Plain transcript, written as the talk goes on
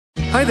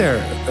Hi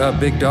there,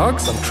 big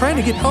dogs. I'm trying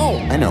to get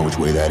home. I know which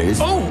way that is.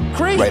 Oh,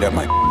 great. Right up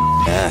my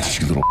ass,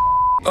 you little.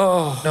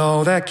 Oh,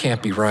 no, that can't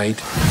be right.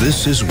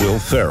 This is Will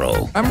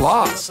Ferrell. I'm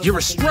lost. You're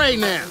astray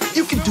now.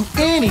 You can do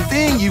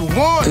anything you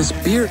want. This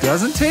beer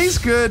doesn't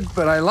taste good,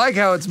 but I like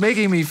how it's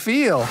making me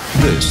feel.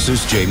 This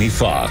is Jamie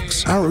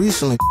Foxx. I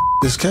recently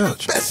this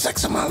couch. Best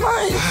sex of my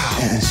life. Wow.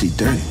 And she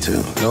dirty,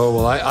 too. Oh,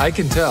 well, I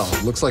can tell.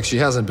 Looks like she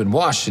hasn't been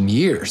washed in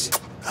years.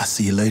 I'll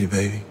see you later,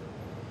 baby.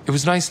 It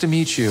was nice to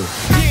meet you.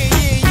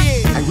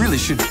 I really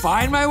should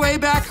find my way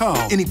back home.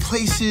 Any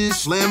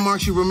places,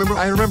 landmarks you remember?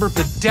 I remember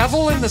the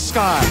devil in the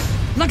sky.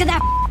 Look at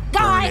that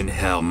guy! Burn in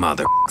hell,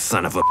 mother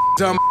son of a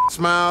Dumb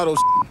smile, those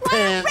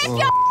pants. Rip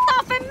your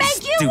off and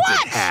make you stupid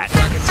what? hat.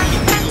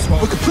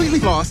 We're completely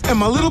lost, and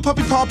my little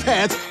puppy paw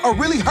pads are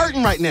really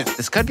hurting right now.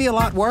 This could be a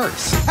lot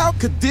worse. How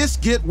could this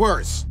get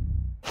worse?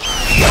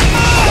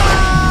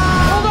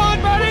 Hold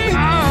on, buddy!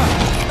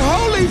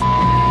 Holy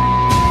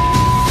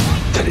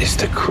That is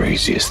the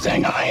craziest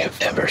thing I have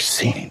ever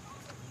seen.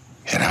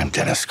 And I'm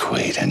Dennis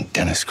Quaid, and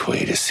Dennis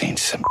Quaid has seen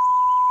some.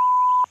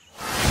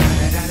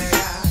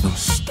 I'm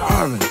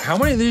starving. How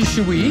many of these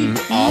should we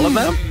eat? All of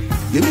them?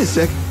 Give me a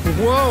sec.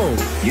 Whoa!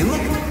 You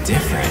look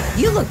different.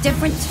 You look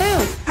different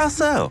too. How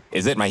so?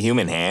 Is it my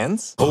human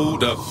hands?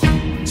 Hold up.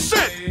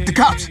 Sit! The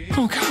cops!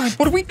 Oh, God,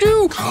 what do we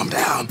do? Calm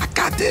down. I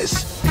got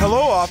this.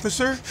 Hello,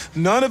 officer.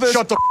 None of us.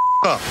 Shut the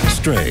up.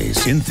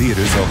 Strays in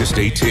theaters August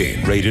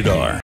 18. Rated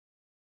R.